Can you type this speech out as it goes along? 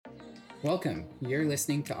Welcome. You're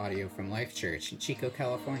listening to audio from Life Church in Chico,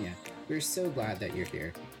 California. We're so glad that you're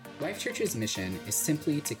here. Life Church's mission is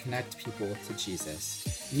simply to connect people to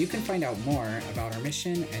Jesus. You can find out more about our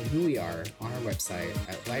mission and who we are on our website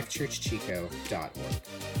at lifechurchchico.org.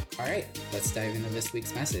 All right, let's dive into this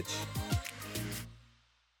week's message.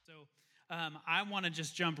 I want to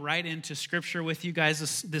just jump right into scripture with you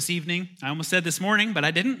guys this evening. I almost said this morning, but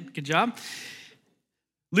I didn't. Good job.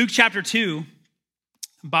 Luke chapter 2.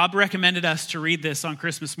 Bob recommended us to read this on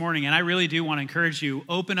Christmas morning, and I really do want to encourage you,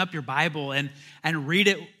 open up your Bible and read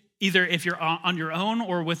it, either if you're on your own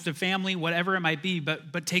or with the family, whatever it might be,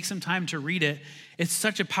 but take some time to read it. It's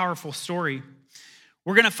such a powerful story.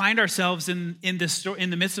 We're going to find ourselves in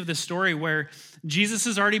the midst of this story where Jesus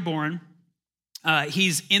is already born.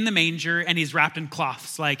 He's in the manger and he's wrapped in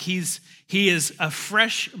cloths. Like he is a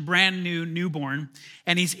fresh, brand new newborn,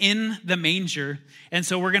 and he's in the manger. And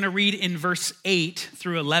so we're going to read in verse 8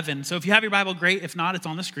 through 11. So if you have your Bible, great. If not, it's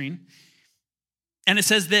on the screen. And it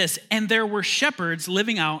says this: "And there were shepherds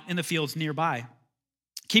living out in the fields nearby,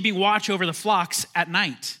 keeping watch over the flocks at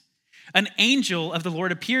night. An angel of the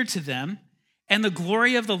Lord appeared to them, and the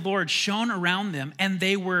glory of the Lord shone around them, and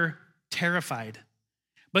they were terrified.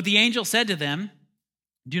 But the angel said to them,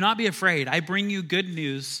 'Do not be afraid. I bring you good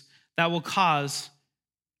news that will cause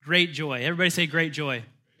great joy.'" Everybody say great joy.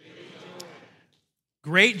 Great joy.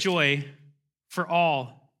 Great joy for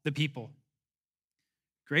all the people.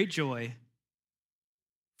 Great joy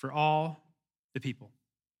for all the people.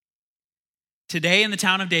 "Today in the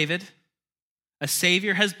town of David, a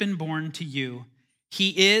Savior has been born to you.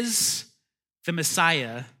 He is the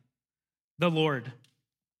Messiah, the Lord."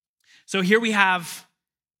 So here we have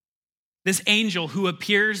this angel who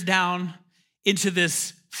appears down into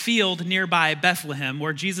this field nearby Bethlehem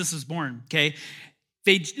where Jesus is born, okay?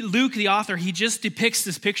 Luke, the author, he just depicts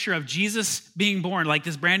this picture of Jesus being born, like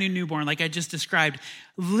this brand new newborn, like I just described.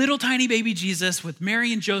 Little tiny baby Jesus with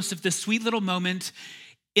Mary and Joseph, this sweet little moment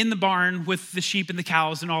in the barn with the sheep and the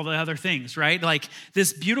cows and all the other things, right? Like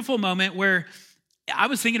this beautiful moment where I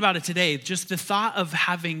was thinking about it today, just the thought of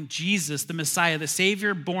having Jesus, the Messiah, the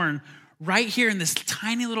Savior, born right here in this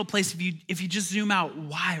tiny little place. If you just zoom out,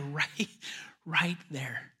 why right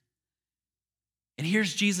there? And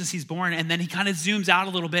here's Jesus, he's born, and then he kind of zooms out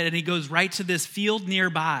a little bit and he goes right to this field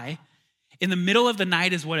nearby. In the middle of the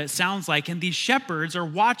night is what it sounds like, and these shepherds are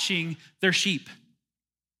watching their sheep.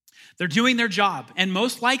 They're doing their job, and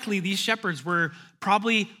most likely these shepherds were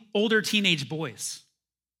probably older teenage boys.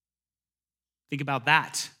 Think about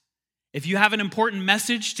that. If you have an important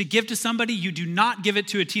message to give to somebody, you do not give it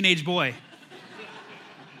to a teenage boy.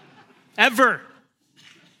 Ever.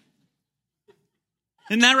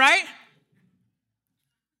 Isn't that right?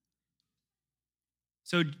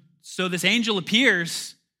 So this angel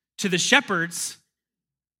appears to the shepherds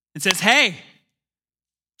and says, "Hey,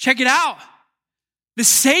 check it out. The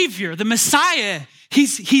Savior, the Messiah,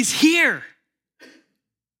 he's here."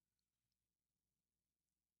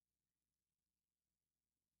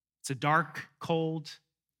 It's a dark, cold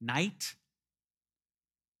night.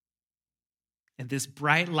 And this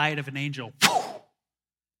bright light of an angel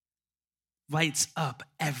lights up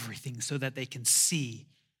everything so that they can see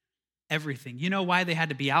everything. You know why they had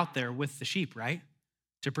to be out there with the sheep, right?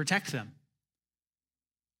 To protect them.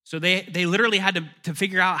 So they literally had to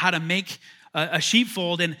figure out how to make a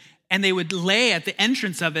sheepfold, and they would lay at the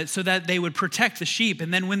entrance of it so that they would protect the sheep.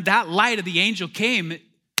 And then when that light of the angel came,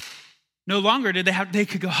 no longer did they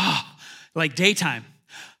could go, like daytime.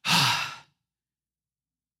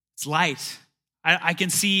 It's light. I can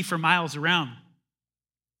see for miles around.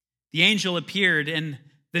 The angel appeared, and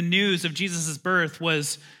the news of Jesus' birth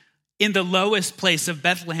was in the lowest place of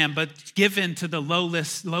Bethlehem, but given to the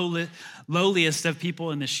lowliest of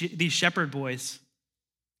people in these shepherd boys.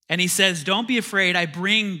 And he says, "Don't be afraid, I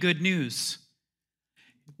bring good news."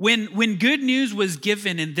 When good news was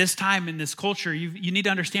given in this time, in this culture, you need to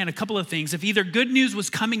understand a couple of things. If either good news was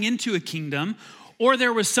coming into a kingdom, or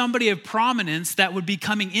there was somebody of prominence that would be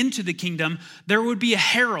coming into the kingdom, there would be a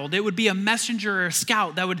herald. It would be a messenger or a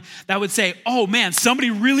scout that would say, "Oh man, somebody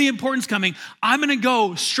really important's coming. I'm going to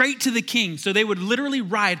go straight to the king." So they would literally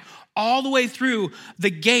ride all the way through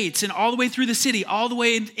the gates and all the way through the city, all the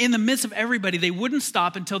way in the midst of everybody. They wouldn't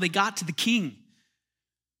stop until they got to the king.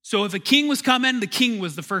 So if a king was coming, the king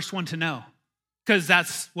was the first one to know, because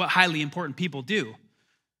that's what highly important people do.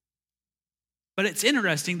 But it's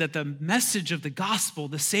interesting that the message of the gospel,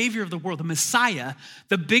 the Savior of the world, the Messiah,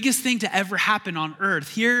 the biggest thing to ever happen on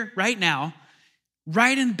earth, here right now,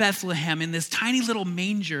 right in Bethlehem, in this tiny little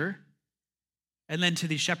manger, and then to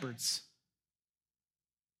these shepherds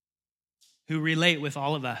who relate with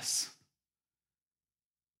all of us.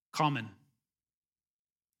 common.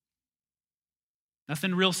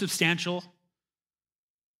 Nothing real substantial,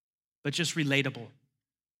 but just relatable.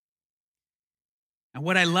 And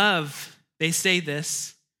what I love, they say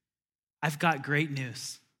this, I've got great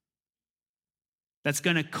news that's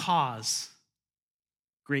going to cause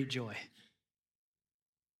great joy.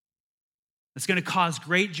 It's going to cause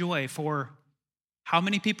great joy for how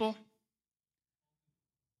many people?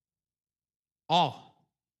 All.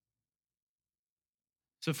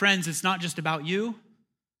 So friends, it's not just about you.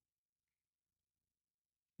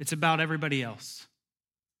 It's about everybody else.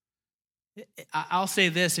 I'll say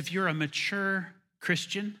this, if you're a mature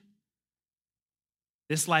Christian,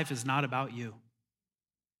 this life is not about you.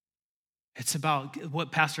 It's about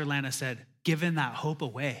what Pastor Lana said, giving that hope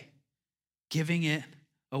away, giving it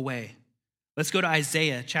away. Let's go to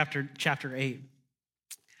Isaiah chapter 8.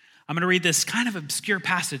 I'm going to read this kind of obscure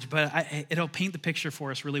passage, but it'll paint the picture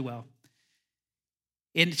for us really well.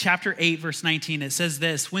 In chapter 8, verse 19, it says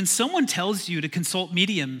this, when someone tells you to consult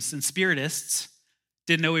mediums and spiritists,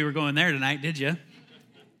 didn't know we were going there tonight, did you?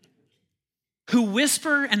 Who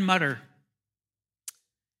whisper and mutter,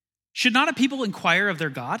 should not a people inquire of their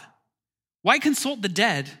God? Why consult the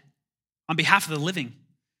dead on behalf of the living?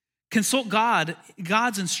 Consult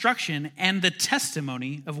God's instruction and the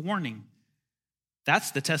testimony of warning.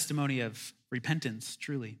 That's the testimony of repentance,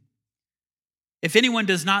 truly. If anyone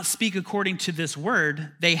does not speak according to this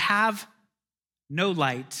word, they have no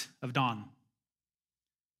light of dawn.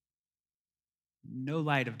 No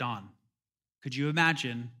light of dawn. Could you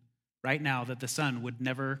imagine right now that the sun would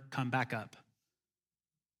never come back up?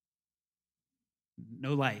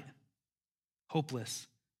 No light. Hopeless.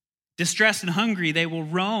 Distressed and hungry, they will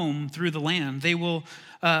roam through the land. They will,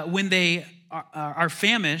 when they are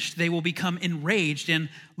famished, they will become enraged and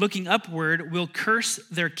looking upward will curse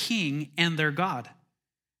their king and their God.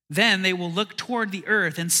 Then they will look toward the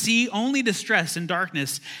earth and see only distress and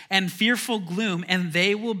darkness and fearful gloom, and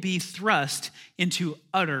they will be thrust into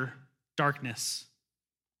utter darkness.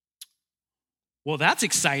 Well, that's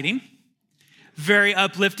exciting. Very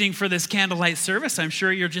uplifting for this candlelight service. I'm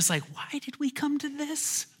sure you're just like, why did we come to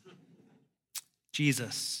this?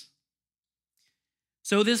 Jesus.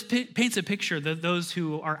 So this paints a picture that those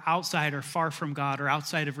who are outside or far from God or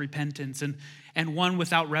outside of repentance and one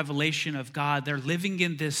without revelation of God, they're living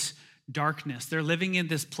in this darkness. They're living in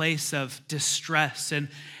this place of distress and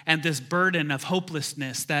this burden of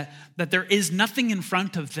hopelessness that there is nothing in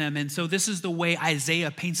front of them. And so this is the way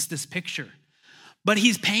Isaiah paints this picture. But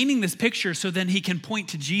he's painting this picture so then he can point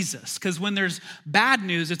to Jesus. Because when there's bad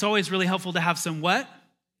news, it's always really helpful to have some what?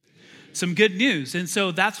 Some good news. And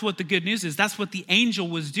so that's what the good news is. That's what the angel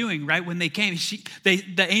was doing, right? When they came,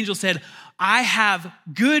 the angel said, I have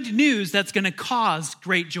good news that's going to cause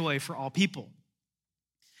great joy for all people.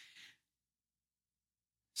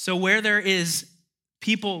 So where there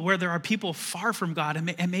are people far from God,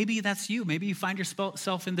 and maybe that's you. Maybe you find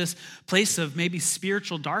yourself in this place of maybe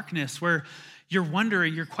spiritual darkness where you're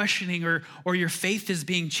wondering, you're questioning, or your faith is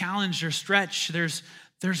being challenged or stretched. There's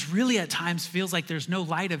really at times feels like there's no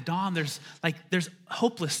light of dawn. There's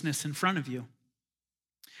hopelessness in front of you.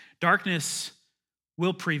 Darkness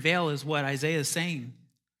will prevail is what Isaiah is saying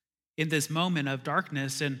in this moment of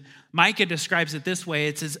darkness. And Micah describes it this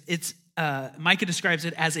way. Micah describes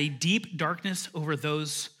it as a deep darkness over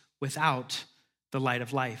those without the light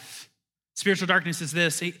of life. Spiritual darkness is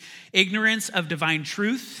this: ignorance of divine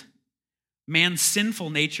truth, man's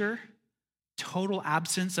sinful nature, total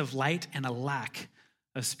absence of light, and a lack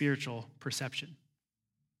of spiritual perception.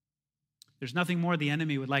 There's nothing more the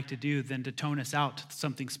enemy would like to do than to tone us out to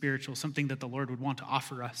something spiritual, something that the Lord would want to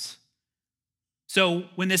offer us. So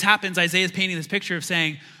when this happens, Isaiah is painting this picture of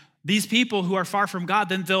saying, these people who are far from God,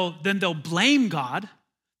 then they'll blame God,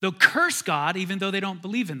 they'll curse God, even though they don't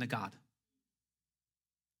believe in the God.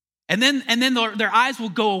 And then their eyes will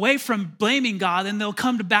go away from blaming God and they'll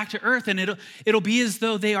come back to earth, and it'll be as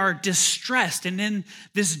though they are distressed and in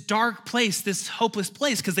this dark place, this hopeless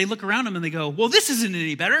place, because they look around them and they go, well, this isn't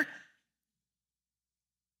any better.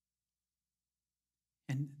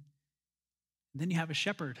 And then you have a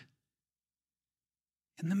shepherd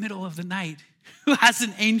in the middle of the night who has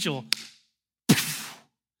an angel.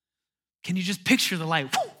 Can you just picture the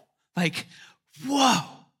light? Like, whoa.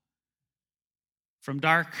 From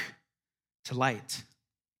dark to light.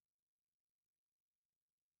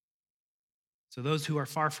 So those who are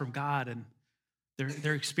far from God and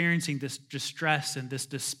they're experiencing this distress and this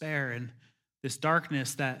despair and this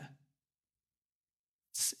darkness that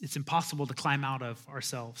it's impossible to climb out of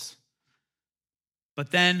ourselves.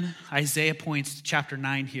 But then Isaiah points to chapter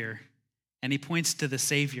 9 here, and he points to the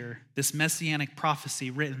Savior, this messianic prophecy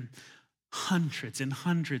written hundreds and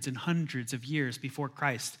hundreds and hundreds of years before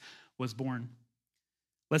Christ was born.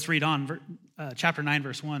 Let's read on, chapter 9,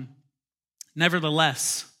 verse 1.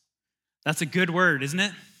 Nevertheless, that's a good word, isn't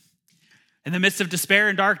it? In the midst of despair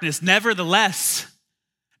and darkness, nevertheless,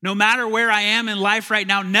 no matter where I am in life right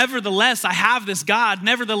now, nevertheless, I have this God.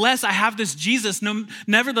 Nevertheless, I have this Jesus.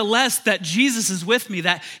 Nevertheless, that Jesus is with me,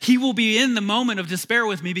 that he will be in the moment of despair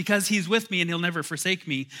with me because he's with me and he'll never forsake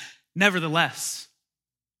me. Nevertheless,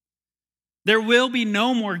 there will be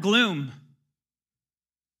no more gloom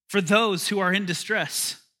for those who are in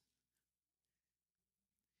distress.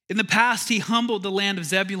 In the past, he humbled the land of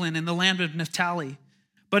Zebulun and the land of Naphtali.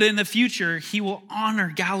 But in the future, he will honor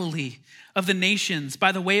Galilee of the nations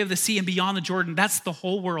by the way of the sea and beyond the Jordan. That's the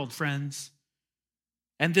whole world, friends.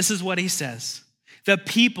 And this is what he says. The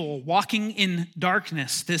people walking in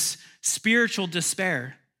darkness, this spiritual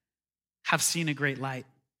despair, have seen a great light.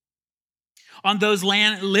 On those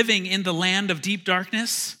living in the land of deep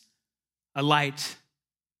darkness, a light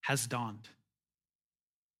has dawned.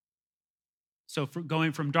 So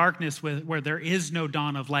going from darkness where there is no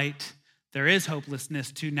dawn of light, there is hopelessness,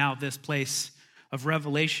 to now this place of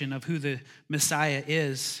revelation of who the Messiah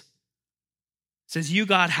is. It says, you,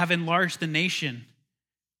 God, have enlarged the nation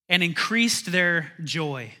and increased their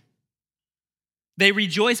joy. They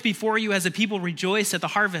rejoice before you as a people rejoice at the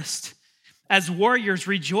harvest, as warriors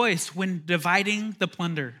rejoice when dividing the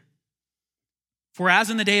plunder. For as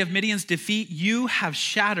in the day of Midian's defeat, you have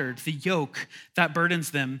shattered the yoke that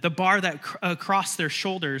burdens them, the bar that across their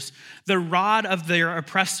shoulders, the rod of their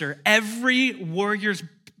oppressor. Every warrior's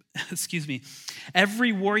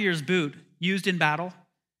boot used in battle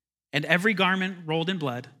and every garment rolled in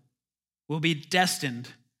blood will be destined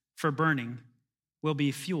for burning, will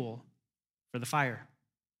be fuel for the fire.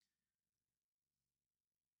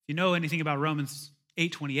 If you know anything about Romans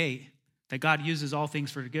 8:28, that God uses all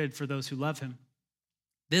things for good for those who love him,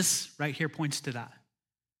 this right here points to that.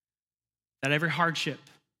 That every hardship,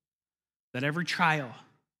 that every trial,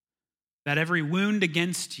 that every wound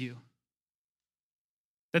against you,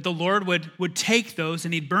 that the Lord would take those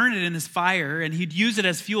and he'd burn it in his fire and he'd use it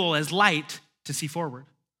as fuel, as light to see forward.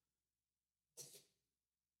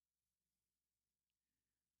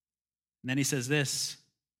 And then he says this,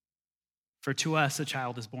 for to us a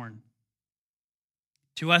child is born.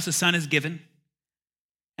 To us a son is given,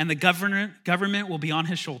 and the government will be on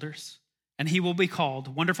his shoulders, and he will be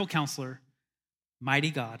called Wonderful Counselor, Mighty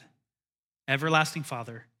God, Everlasting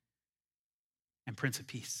Father, and Prince of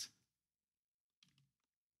Peace.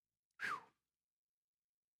 Whew.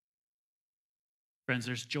 Friends,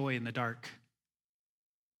 there's joy in the dark.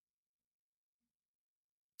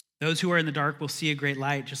 Those who are in the dark will see a great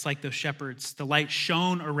light, just like those shepherds. The light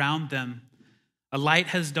shone around them. A light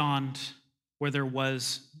has dawned where there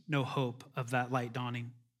was no hope of that light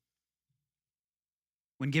dawning.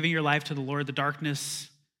 When giving your life to the Lord, the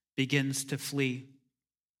darkness begins to flee.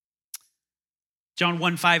 John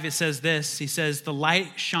 1:5, it says this. He says, the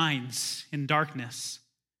light shines in darkness,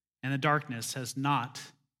 and the darkness has not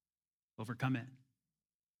overcome it.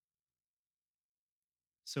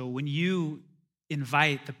 So when you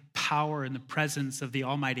invite the power and the presence of the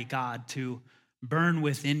Almighty God to burn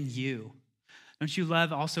within you, don't you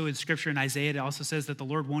love also in Scripture in Isaiah, it also says that the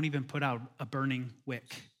Lord won't even put out a burning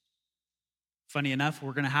wick. Funny enough,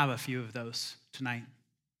 we're going to have a few of those tonight.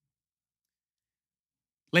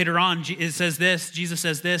 Later on, it says this, Jesus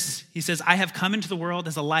says this, he says, I have come into the world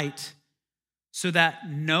as a light so that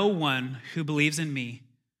no one who believes in me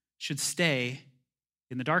should stay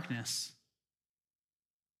in the darkness.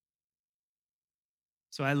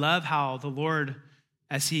 So I love how the Lord,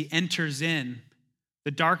 as he enters in,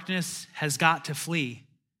 the darkness has got to flee.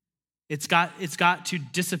 It's got to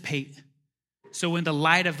dissipate. So when the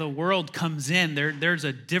light of the world comes in, there's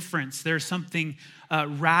a difference. There's something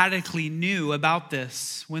radically new about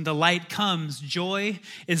this. When the light comes, joy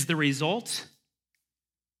is the result.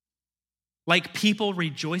 Like people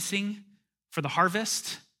rejoicing for the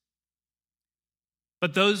harvest.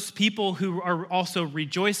 But those people who are also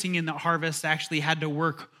rejoicing in the harvest actually had to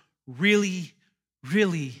work really,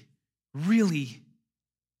 really, really,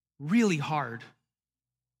 really hard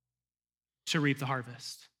to reap the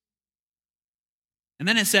harvest. And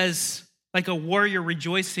then it says, like a warrior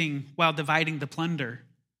rejoicing while dividing the plunder.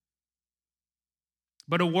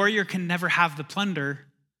 But a warrior can never have the plunder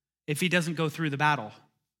if he doesn't go through the battle.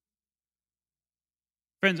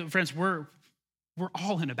 Friends, we're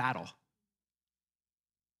all in a battle. It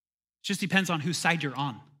just depends on whose side you're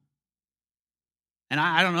on. And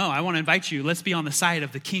I don't know, I want to invite you, let's be on the side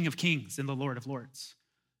of the King of Kings and the Lord of Lords.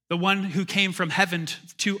 the one who came from heaven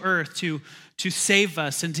to earth to save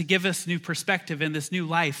us and to give us new perspective in this new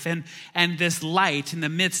life and this light in the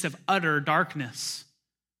midst of utter darkness.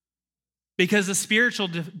 Because the spiritual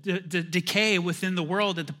decay within the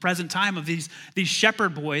world at the present time of these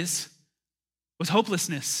shepherd boys was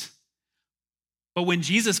hopelessness. But when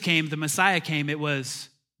Jesus came, the Messiah came, it was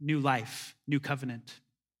new life, new covenant.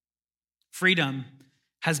 Freedom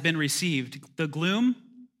has been received. The gloom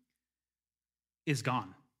is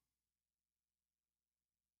gone.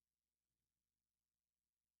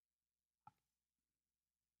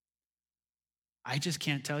 I just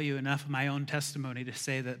can't tell you enough of my own testimony to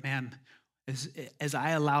say that, man, as I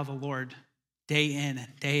allow the Lord day in and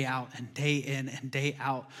day out and day in and day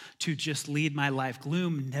out to just lead my life,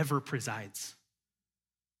 gloom never presides.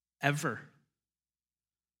 Ever.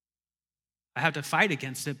 I have to fight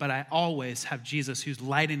against it, but I always have Jesus who's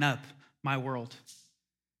lighting up my world.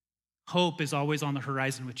 Hope is always on the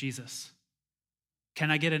horizon with Jesus.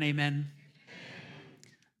 Can I get an amen?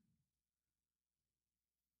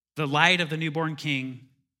 The light of the newborn King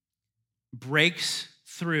breaks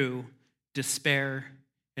through despair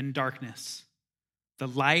and darkness. The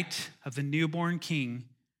light of the newborn King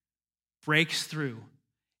breaks through.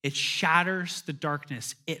 It shatters the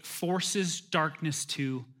darkness. It forces darkness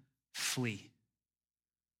to flee.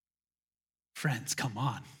 Friends, come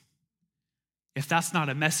on. If that's not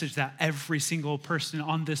a message that every single person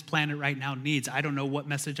on this planet right now needs, I don't know what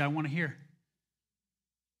message I want to hear.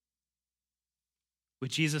 With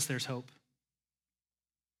Jesus, there's hope.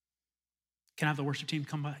 Can I have the worship team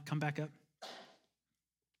come back up?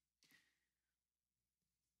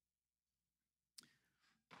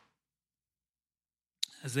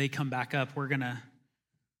 As they come back up, we're going to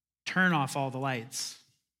turn off all the lights,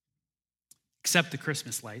 except the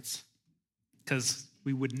Christmas lights, because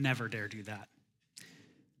we would never dare do that.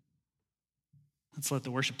 Let's let the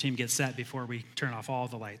worship team get set before we turn off all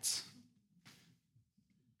the lights.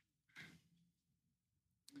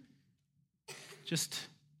 Just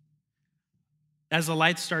as the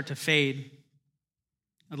lights start to fade,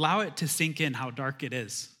 allow it to sink in how dark it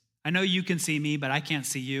is. I know you can see me, but I can't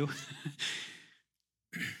see you.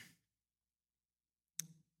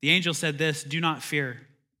 The angel said this, "Do not fear.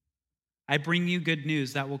 I bring you good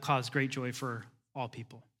news that will cause great joy for all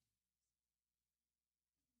people."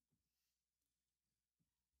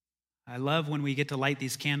 I love when we get to light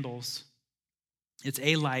these candles. It's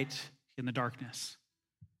a light in the darkness.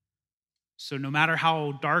 So no matter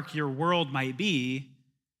how dark your world might be,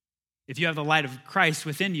 if you have the light of Christ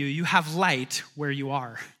within you, you have light where you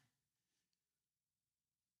are.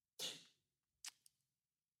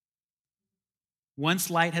 Once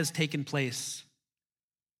light has taken place,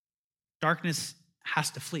 darkness has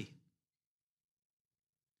to flee.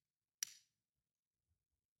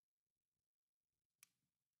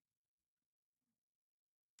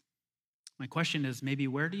 My question is maybe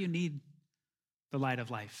where do you need the light of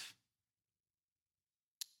life?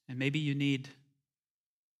 And maybe you need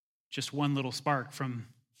just one little spark from,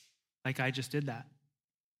 like I just did that.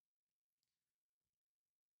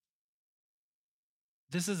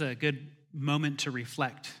 This is a good moment to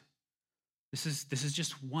reflect. This is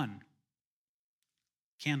just one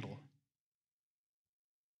candle.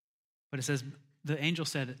 But it says, the angel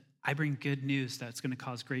said, I bring good news that's going to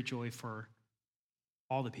cause great joy for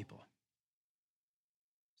all the people.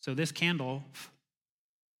 So this candle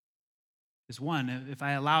is one. If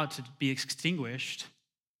I allow it to be extinguished,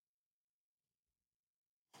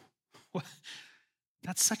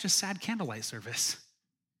 that's such a sad candlelight service.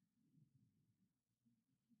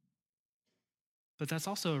 But that's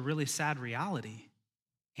also a really sad reality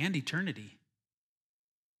and eternity.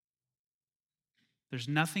 There's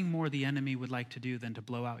nothing more the enemy would like to do than to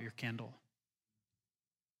blow out your candle.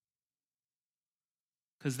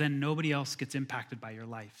 Because then nobody else gets impacted by your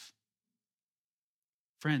life.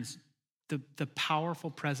 Friends, the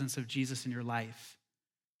powerful presence of Jesus in your life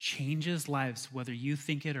changes lives whether you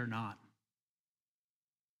think it or not.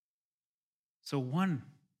 So one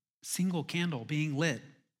single candle being lit.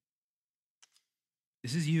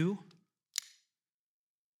 This is you.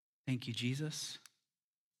 Thank you, Jesus.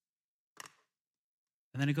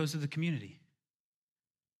 And then it goes to the community.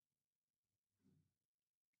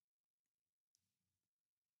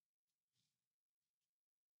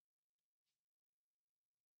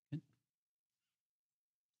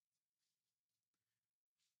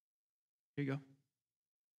 There you go.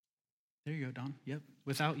 There you go, Don. Yep.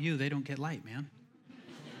 Without you, they don't get light, man.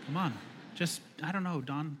 Come on. Just, I don't know,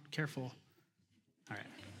 Don, careful. All right.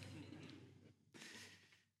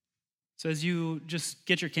 So as you just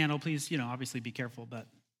get your candle, please, obviously be careful, but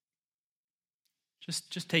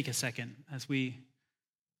just take a second as we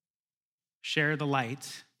share the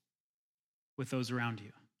light with those around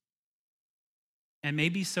you. And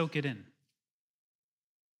maybe soak it in.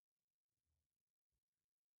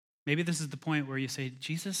 Maybe this is the point where you say,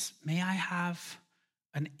 Jesus, may I have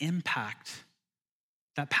an impact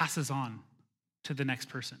that passes on to the next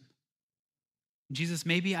person. Jesus,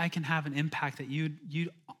 maybe I can have an impact that you'd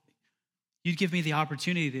give me the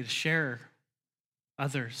opportunity to share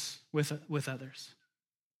others with others.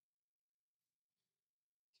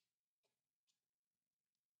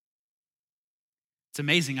 It's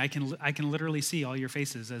amazing. I can literally see all your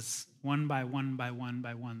faces as one by one by one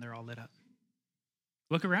by one, they're all lit up.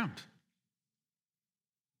 Look around.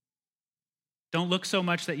 Don't look so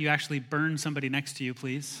much that you actually burn somebody next to you,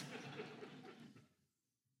 please.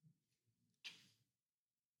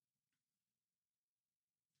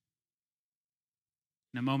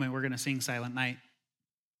 In a moment, we're going to sing Silent Night,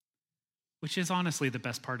 which is honestly the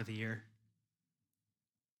best part of the year.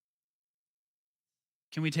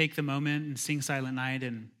 Can we take the moment and sing Silent Night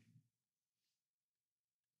and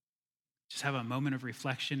just have a moment of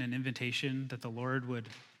reflection and invitation that the Lord would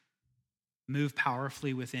move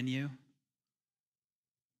powerfully within you?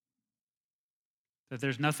 That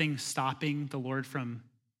there's nothing stopping the Lord from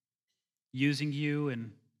using you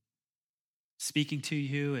and speaking to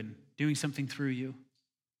you and doing something through you.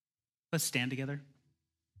 Let's stand together.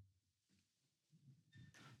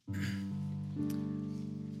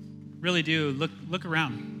 Really do. Look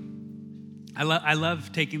around. I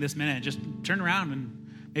love taking this minute. Just turn around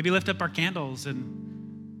and maybe lift up our candles and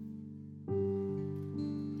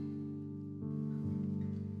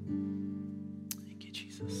thank you,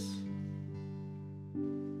 Jesus.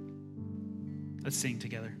 Let's sing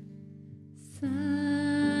together.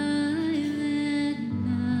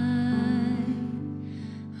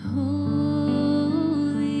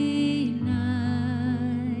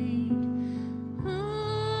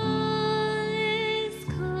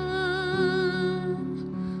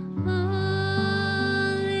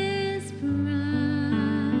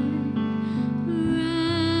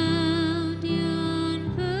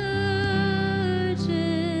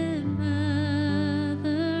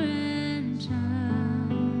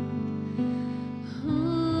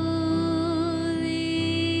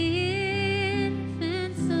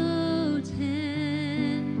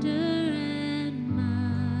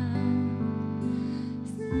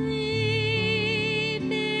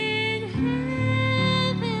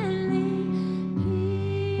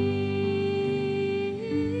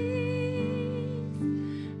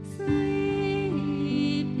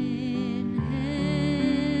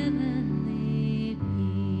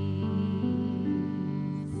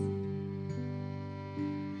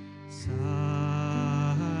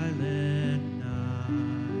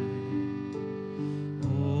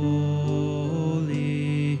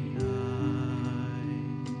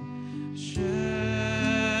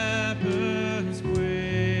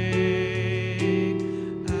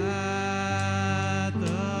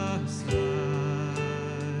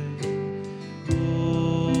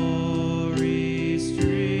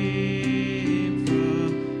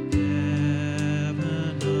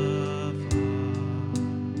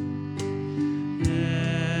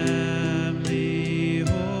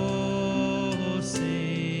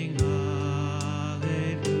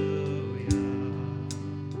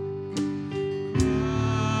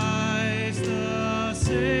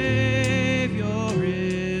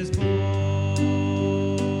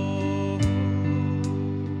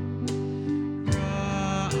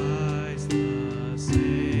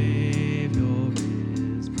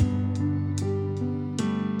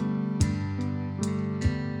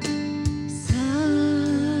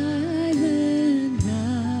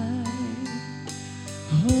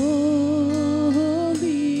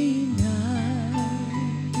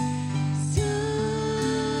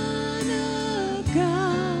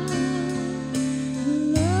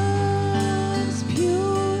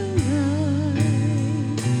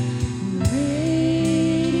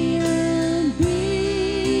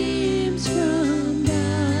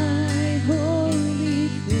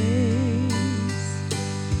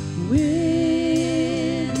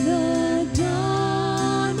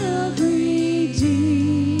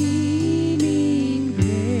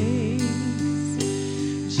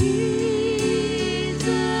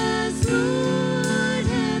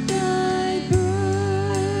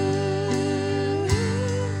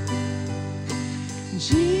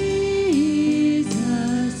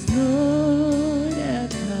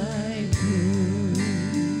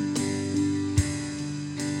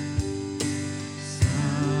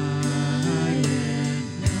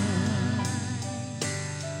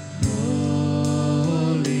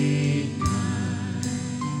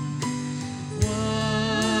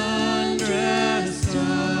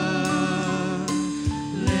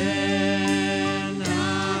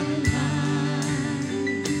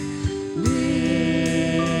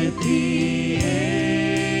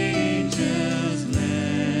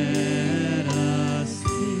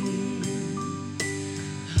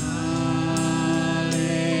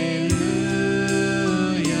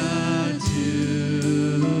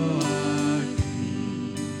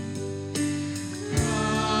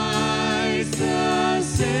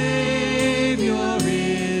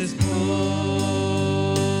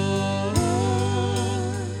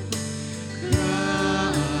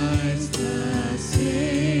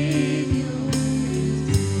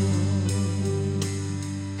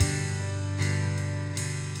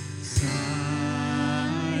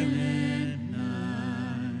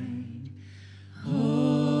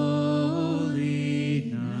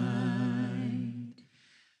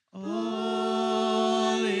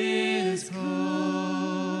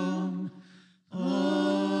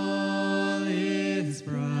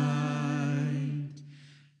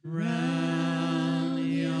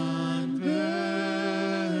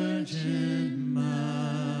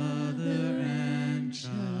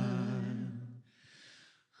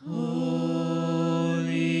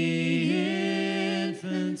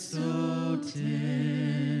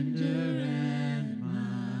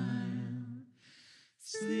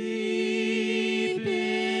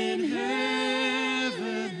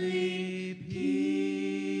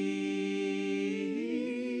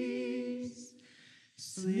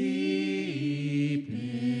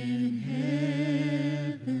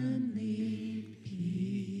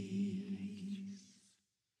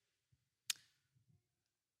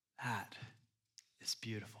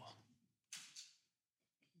 beautiful.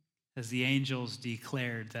 As the angels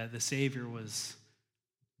declared that the Savior was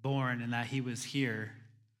born and that he was here,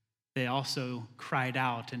 they also cried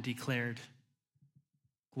out and declared,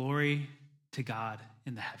 "Glory to God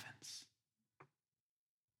in the heavens."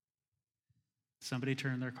 Somebody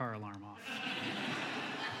turned their car alarm off.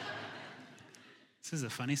 This is a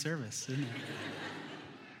funny service, isn't it?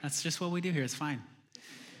 That's just what we do here. It's fine.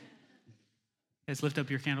 Guys, lift up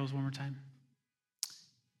your candles one more time.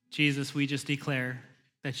 Jesus, we just declare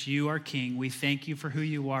that you are King. We thank you for who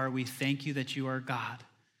you are. We thank you that you are God,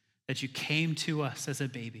 that you came to us as a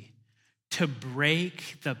baby to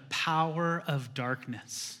break the power of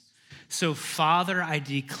darkness. So, Father, I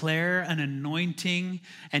declare an anointing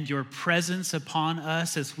and your presence upon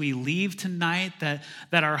us as we leave tonight, that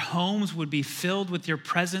our homes would be filled with your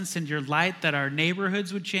presence and your light, that our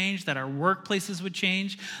neighborhoods would change, that our workplaces would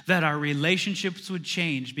change, that our relationships would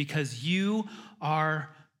change, because you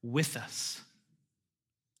are with us.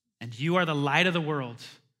 And you are the light of the world,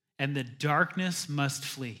 and the darkness must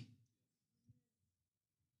flee.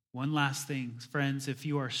 One last thing, friends, if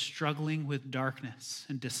you are struggling with darkness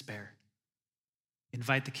and despair,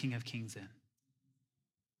 invite the King of Kings in.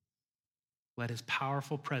 Let his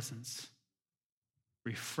powerful presence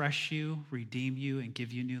refresh you, redeem you, and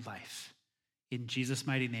give you new life. In Jesus'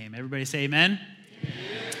 mighty name. Everybody say amen.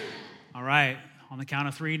 Amen. All right, on the count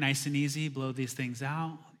of 3, nice and easy, blow these things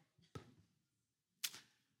out.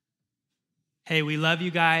 Hey, we love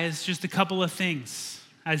you guys. Just a couple of things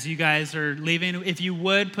as you guys are leaving. If you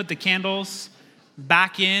would, put the candles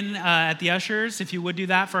back in at the ushers, if you would do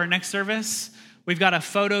that for our next service. We've got a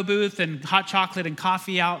photo booth and hot chocolate and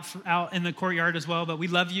coffee out in the courtyard as well. But we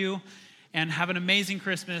love you, and have an amazing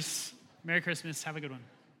Christmas. Merry Christmas. Have a good one.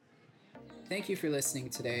 Thank you for listening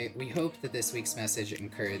today. We hope that this week's message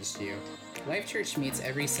encouraged you. Life Church meets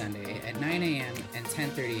every Sunday at 9 a.m. and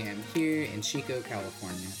 10:30 a.m. here in Chico,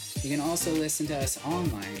 California. You can also listen to us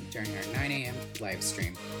online during our 9 a.m. live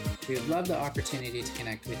stream. We would love the opportunity to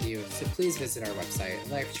connect with you, so please visit our website,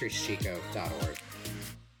 lifechurchchico.org.